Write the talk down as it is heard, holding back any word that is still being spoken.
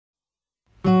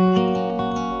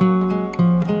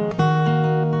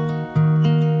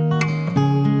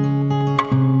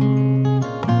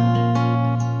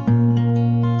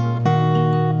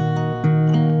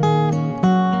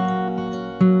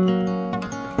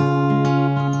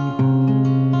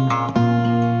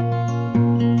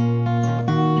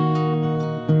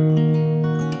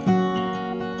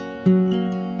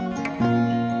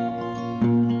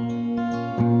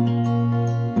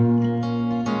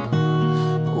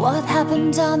What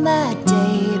happened on that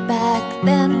day back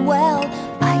then? Well,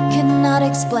 I cannot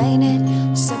explain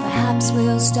it, so perhaps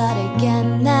we'll start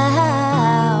again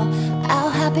now. Our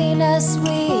happiness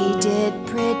we did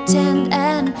pretend,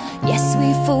 and yes,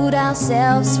 we fooled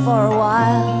ourselves for a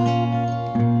while.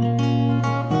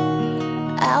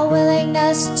 Our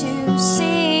willingness to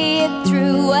see it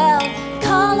through, well,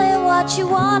 call it what you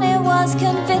want, it was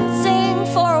convincing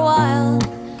for a while.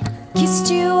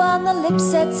 Kissed you on the lips,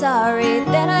 said sorry,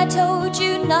 then I told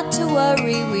you not to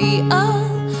worry. We all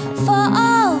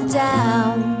fall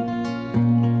down.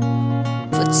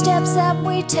 Footsteps that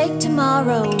we take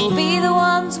tomorrow will be the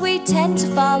ones we tend to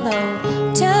follow,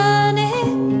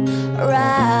 turning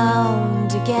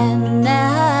around again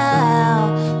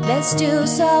now. There's still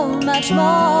so much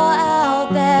more out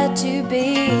there to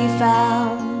be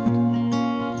found.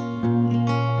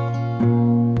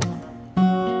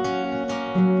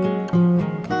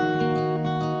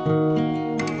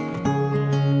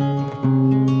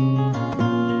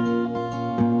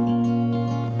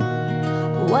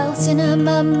 Well,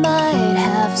 cinema might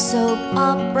have soap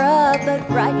opera, but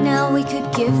right now we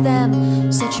could give them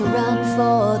such a run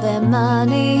for their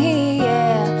money,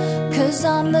 yeah. 'Cause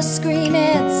on the screen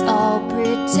it's all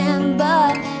pretend,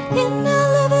 but in the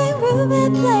living room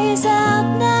it plays out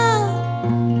now.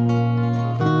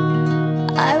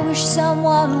 I wish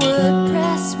someone would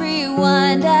press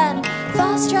rewind and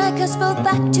fast track us both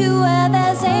back to where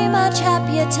there's a much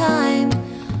happier time.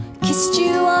 Kissed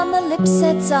you on the lips,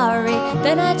 said sorry,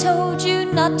 then I told you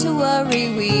not to worry.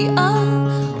 We all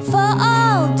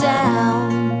fall down.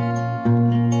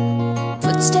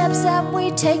 Footsteps that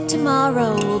we take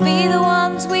tomorrow will be the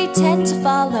ones we tend to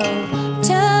follow,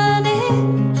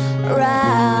 turning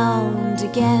around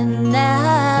again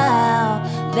now.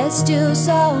 There's still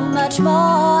so much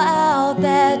more out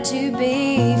there to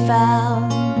be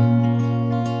found.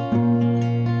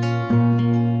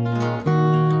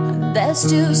 There's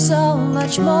still so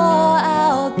much more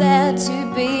out there to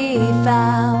be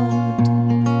found.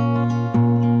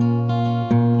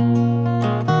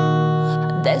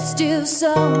 There's still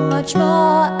so much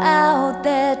more out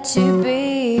there to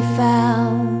be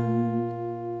found.